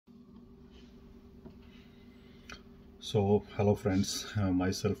Hello friends,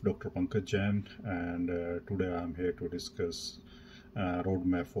 myself Dr. Pankaj Jain, and today I am here to discuss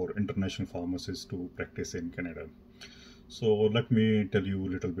roadmap for international pharmacists to practice in Canada. So let me tell you a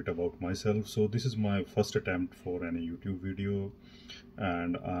little bit about myself. So this is my first attempt for any YouTube video,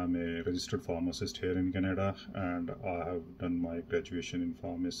 and I'm a registered pharmacist here in Canada, and I have done my graduation in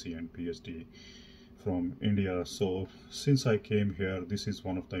pharmacy and PhD from India. So since I came here, this is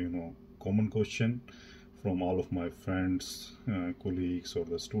one of the common question from all of my friends, colleagues, or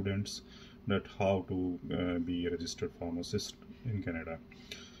the students, that how to be a registered pharmacist in Canada.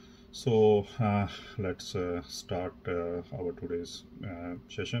 So let's start our today's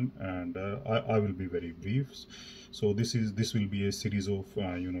session, and I will be very brief. So this will be a series of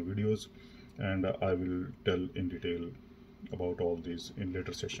videos, and I will tell in detail about all these in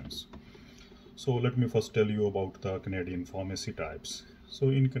later sessions. So let me first tell you about the Canadian pharmacy types. So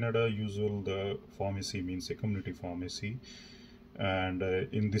in Canada, usual the pharmacy means a community pharmacy, and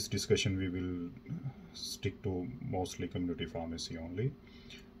in this discussion we will stick to mostly community pharmacy only.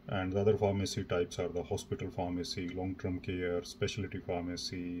 And the other pharmacy types are the hospital pharmacy, long-term care, specialty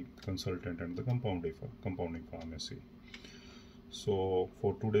pharmacy, consultant, and the compounding pharmacy. So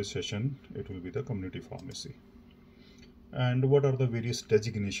for today's session, it will be the community pharmacy. And what are the various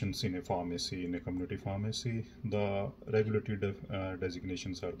designations in a pharmacy, in a community pharmacy? The regulatory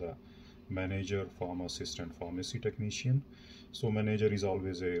designations are the manager, pharmacist, and pharmacy technician. So manager is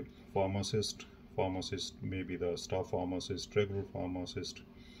always a pharmacist. Pharmacist may be the staff pharmacist, regular pharmacist,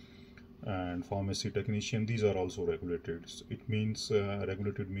 and pharmacy technician. These are also regulated. So it means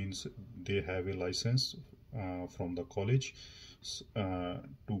regulated means they have a license from the college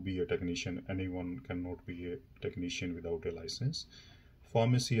to be a technician. Anyone cannot be a technician without a license.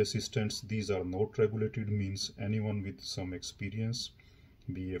 Pharmacy assistants, these are not regulated, means anyone with some experience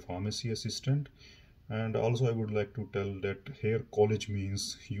be a pharmacy assistant. And also I would like to tell that here college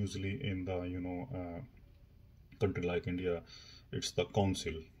means usually in the country like India, it's the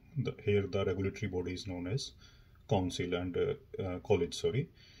council. Here the regulatory body is known as council, and college, sorry,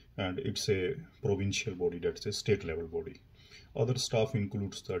 and it's a provincial body, that's a state level body. Other staff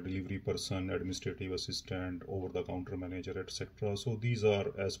includes the delivery person, administrative assistant, over-the-counter manager, etc. So these are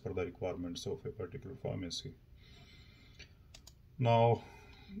as per the requirements of a particular pharmacy. Now,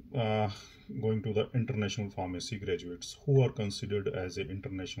 going to the international pharmacy graduates, who are considered as a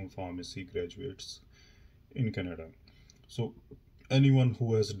international pharmacy graduates in Canada. So anyone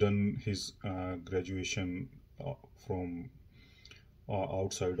who has done his graduation from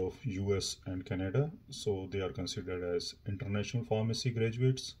outside of US and Canada, so they are considered as international pharmacy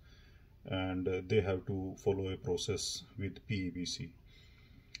graduates, and they have to follow a process with PEBC.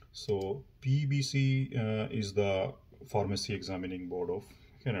 So PEBC is the Pharmacy Examining Board of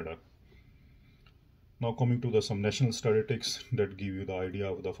Canada. Now coming to some national statistics that give you the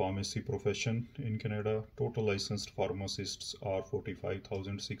idea of the pharmacy profession in Canada. Total licensed pharmacists are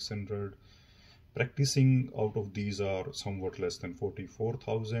 45,600. Practicing out of these are somewhat less than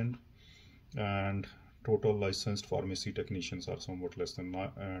 44,000, and total licensed pharmacy technicians are somewhat less than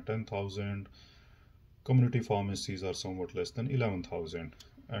 10,000. Community pharmacies are somewhat less than 11,000.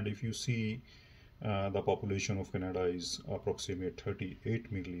 And if you see, the population of Canada is approximate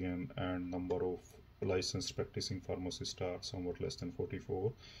 38 million, and number of licensed practicing pharmacists are somewhat less than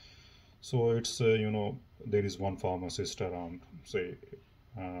 44. So it's there is one pharmacist around, say,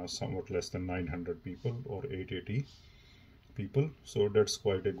 somewhat less than 900 people or 880 people. So that's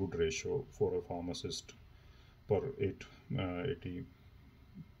quite a good ratio for a pharmacist per 80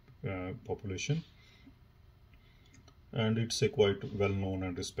 population. And it's a quite well-known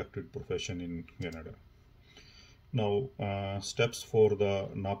and respected profession in Canada. Now, steps for the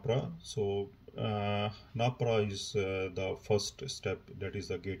NAPRA. So NAPRA is the first step, that is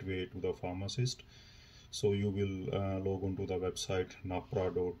the gateway to the pharmacist. So you will log on to the website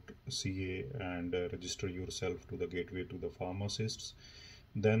napra.ca and register yourself to the gateway to the pharmacists.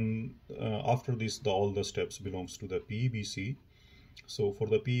 Then after this, all the steps belongs to the PEBC. So for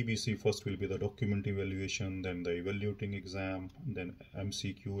the PEBC, first will be the document evaluation, then the evaluating exam, then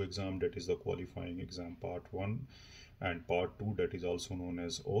MCQ exam, that is the qualifying exam part 1, and part 2, that is also known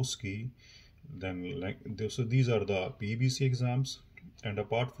as OSCE. Then so these are the PEBC exams. And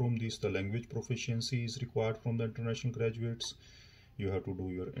apart from this, the language proficiency is required from the international graduates. You have to do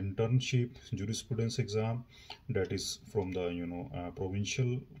your internship jurisprudence exam, that is from the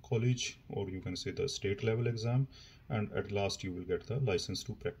provincial college, or you can say the state level exam. And at last you will get the license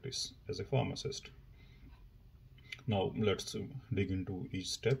to practice as a pharmacist. Now let's dig into each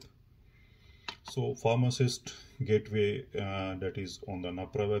step. So pharmacist gateway, that is on the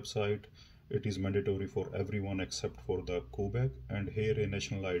NAPRA website, It is mandatory for everyone except for the Quebec, and here a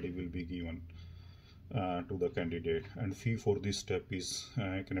national ID will be given to the candidate, and fee for this step is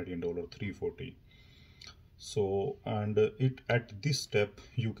Canadian dollar 340. So, and it at this step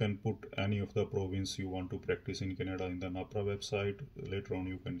you can put any of the province you want to practice in Canada in the NAPRA website. Later on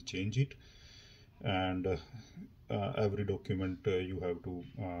you can change it, and every document you have to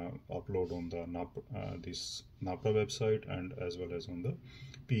upload on the this NAPRA website and as well as on the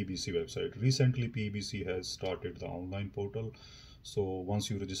PBC website. Recently PBC has started the online portal, so once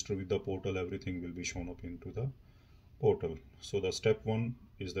you register with the portal, everything will be shown up into the portal. So the step one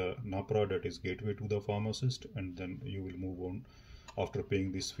is the NAPRA, that is gateway to the pharmacist, and then you will move on. After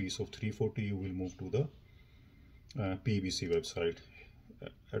paying this fees of 340, you will move to the PBC website.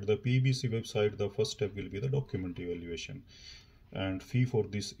 At the PBC website, the first step will be the document evaluation, and fee for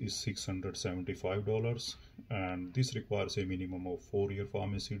this is $675, and this requires a minimum of 4-year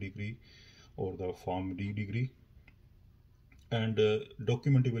pharmacy degree or the PharmD degree. And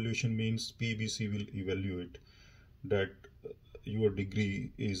document evaluation means PBC will evaluate that your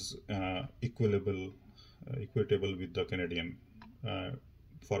degree is equitable with the Canadian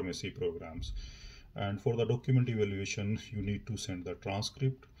pharmacy programs. And for the document evaluation, you need to send the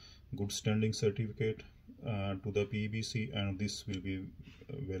transcript, good standing certificate to the PBC, and this will be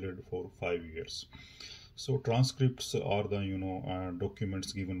valid for 5 years. So transcripts are the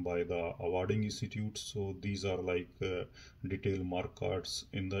documents given by the awarding institute. So these are like detailed mark cards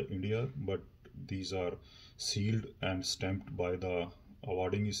in the India, but these are sealed and stamped by the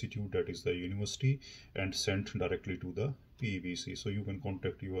awarding institute, that is the university, and sent directly to the PBC. So you can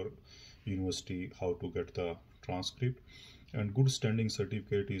contact your university how to get the transcript. And good standing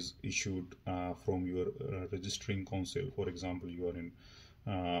certificate is issued from your registering council. For example, you are in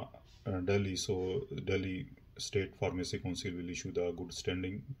Delhi, so Delhi State Pharmacy Council will issue the good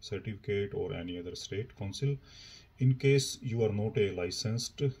standing certificate, or any other state council. In case you are not a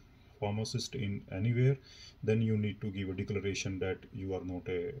licensed pharmacist in anywhere, then you need to give a declaration that you are not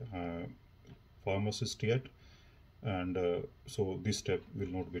a pharmacist yet, and so this step will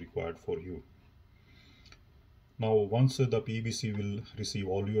not be required for you. Now once the PBC will receive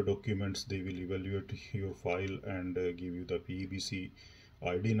all your documents, they will evaluate your file and give you the PBC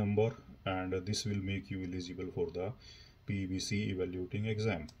ID number, and this will make you eligible for the PBC evaluating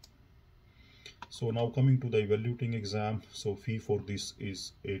exam. So now coming to the evaluating exam, so fee for this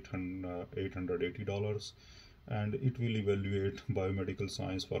is $880, and it will evaluate biomedical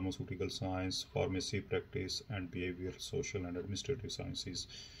science, pharmaceutical science, pharmacy practice, and behavioral, social, and administrative sciences.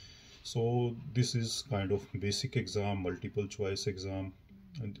 So this is kind of basic exam, multiple choice exam,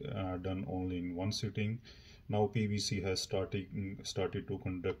 done only in one sitting. Now PBC has started to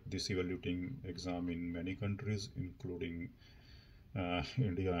conduct this evaluating exam in many countries, including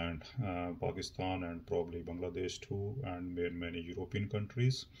India and Pakistan, and probably Bangladesh too, and many European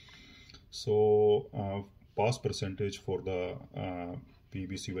countries. So pass percentage for the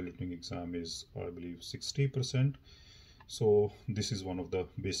PBC evaluating exam is, I believe, 60%. So this is one of the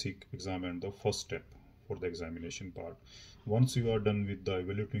basic exam and the first step for the examination part. Once you are done with the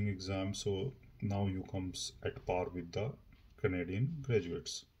evaluating exam, so now you comes at par with the Canadian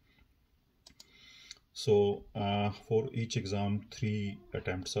graduates. So for each exam 3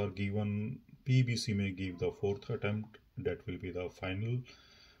 attempts are given. PBC may give the 4th attempt, that will be the final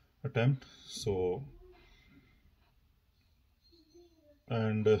attempt. So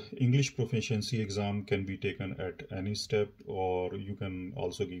and English proficiency exam can be taken at any step, or you can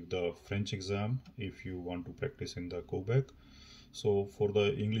also give the French exam if you want to practice in the Quebec. So for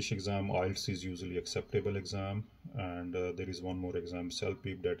the English exam, IELTS is usually acceptable exam, and there is one more exam,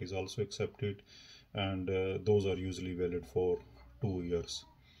 CELPIP, that is also accepted, and those are usually valid for 2 years.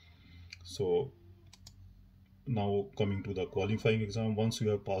 So now coming to the qualifying exam, once you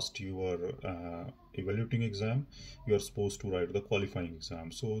have passed your evaluating exam, you are supposed to write the qualifying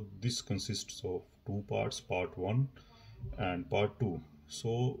exam. So this consists of 2 parts, part 1 and part 2.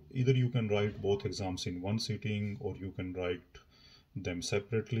 So either you can write both exams in one sitting, or you can write them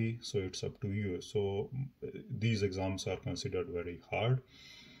separately, so it's up to you. So these exams are considered very hard.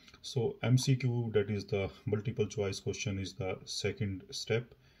 So MCQ, that is the multiple choice question, is the second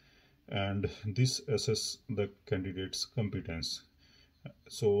step, and this assess the candidate's competence.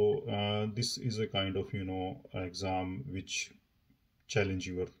 So this is a kind of exam which challenge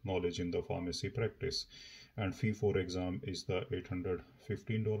your knowledge in the pharmacy practice, and fee for exam is the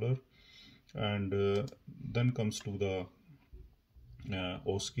 $815. And then comes to the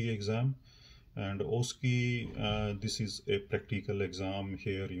OSCE exam. And OSCE, this is a practical exam.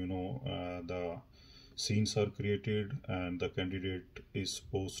 Here the scenes are created, and the candidate is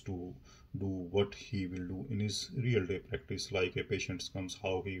supposed to do what he will do in his real day practice. Like a patient comes,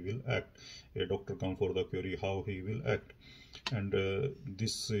 how he will act; a doctor come for the query, how he will act. And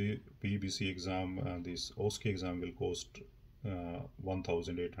this PBC exam, this OSCE exam will cost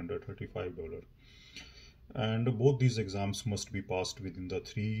 $1,835, and both these exams must be passed within the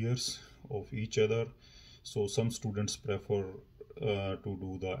 3 years of each other. So some students prefer to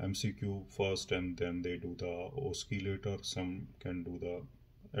do the MCQ first and then they do the OSCE later. Some can do the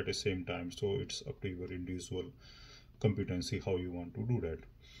at the same time. So it's up to your individual competency how you want to do that.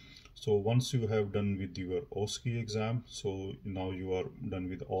 So once you have done with your OSCE exam, so now you are done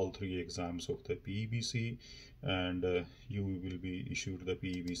with all 3 exams of the PEBC, and you will be issued the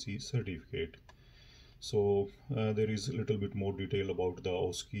PEBC certificate. So there is a little bit more detail about the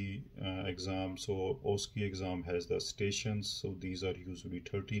OSCE exam. So OSCE exam has the stations. So these are usually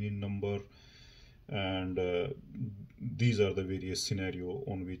 13 in number, and these are the various scenario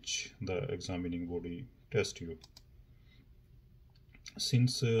on which the examining body test you.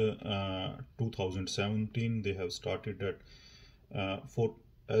 Since 2017, they have started that for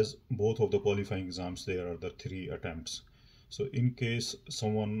as both of the qualifying exams, there are the 3 attempts. So in case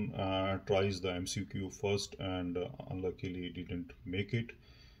someone tries the MCQ first and unluckily didn't make it,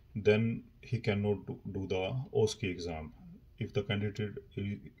 then he cannot do the OSCE exam. If the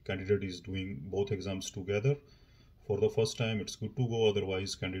candidate is doing both exams together for the first time, it's good to go.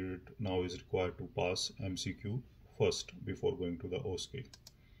 Otherwise, candidate now is required to pass MCQ first before going to the OSCE.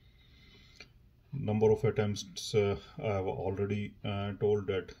 Number of attempts, I have already told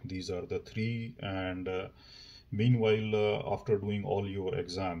that these are the 3, and meanwhile, after doing all your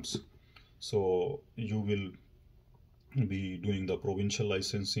exams, so you will be doing the provincial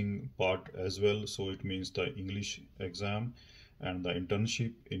licensing part as well. So it means the English exam and the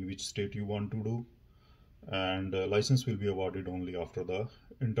internship in which state you want to do, and license will be awarded only after the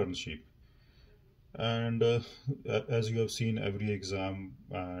internship. And as you have seen, every exam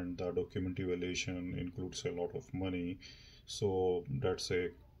and the document evaluation includes a lot of money. So that's a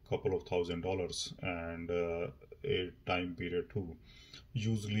couple of $1,000 and a time period too.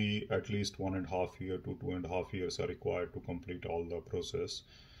 Usually at least 1.5 years to 2.5 years are required to complete all the process.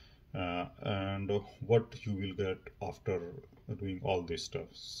 And what you will get after doing all this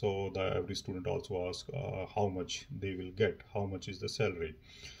stuff. So every student also asks how much they will get, how much is the salary.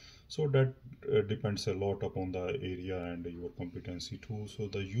 So that depends a lot upon the area and your competency too. So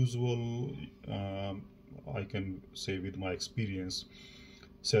the usual, I can say with my experience,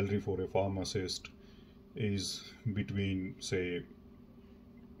 salary for a pharmacist is between say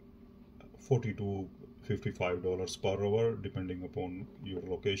 $40 to $55 per hour, depending upon your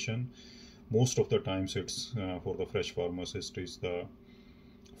location. Most of the times it's for the fresh pharmacist is the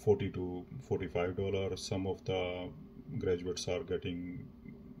 $40 to $45. Some of the graduates are getting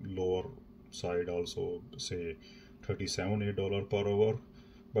lower side also, say $37 per hour,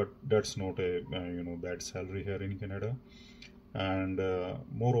 but that's not a bad salary here in Canada. And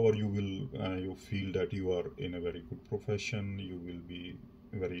moreover, you will you feel that you are in a very good profession. You will be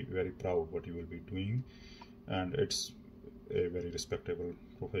very proud what you will be doing, and it's a very respectable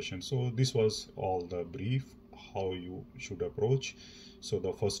profession. So this was all the brief how you should approach. So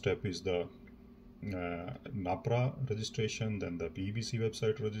the first step is the NAPRA registration, then the PBC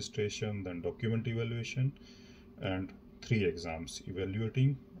website registration, then document evaluation, and 3 exams: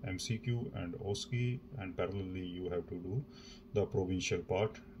 evaluating, MCQ, and OSCE. And parallelly you have to do the provincial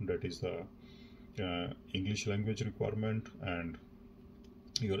part, that is the English language requirement, and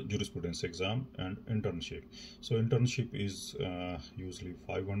your jurisprudence exam and internship. So internship is usually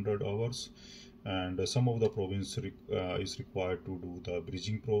 500 hours, and some of the province is required to do the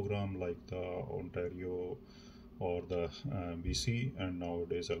bridging program like the Ontario or the BC, and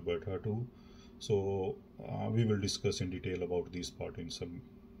nowadays Alberta too. So we will discuss in detail about this part in some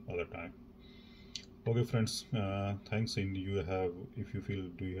other time. Okay friends, thanks. And if you feel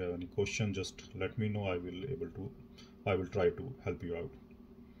do you have any question, just let me know. I will try to help you out.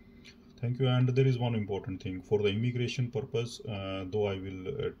 Thank you. And there is one important thing for the immigration purpose, though I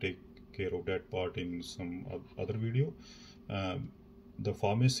will take care of that part in some other video. The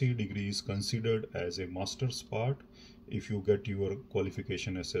pharmacy degree is considered as a master's part if you get your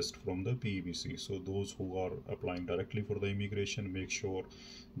qualification assessed from the PEBC. So those who are applying directly for the immigration, make sure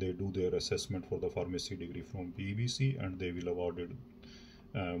they do their assessment for the pharmacy degree from PEBC, and they will awarded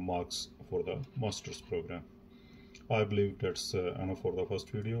marks for the master's program. I believe that's enough for the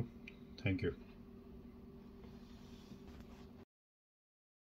first video. Thank you.